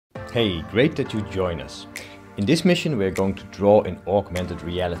Hey, great that you join us. In this mission we're going to draw in augmented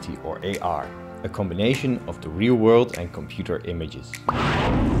reality or AR, a combination of the real world and computer images.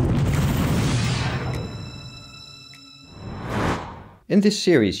 In this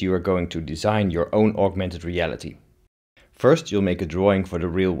series you are going to design your own augmented reality. First you'll make a drawing for the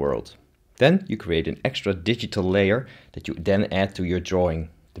real world. Then you create an extra digital layer that you then add to your drawing.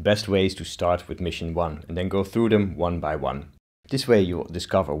 The best way is to start with mission 1 and then go through them one by one. This way you will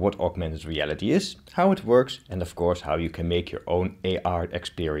discover what augmented reality is, how it works, and of course how you can make your own AR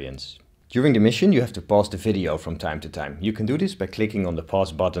experience. During the mission you have to pause the video from time to time. You can do this by clicking on the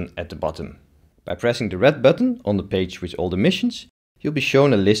pause button at the bottom. By pressing the red button on the page with all the missions, you'll be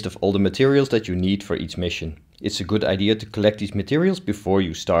shown a list of all the materials that you need for each mission. It's a good idea to collect these materials before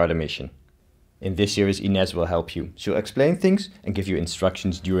you start a mission. In this series Inez will help you. She'll explain things and give you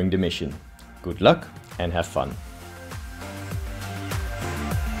instructions during the mission. Good luck and have fun!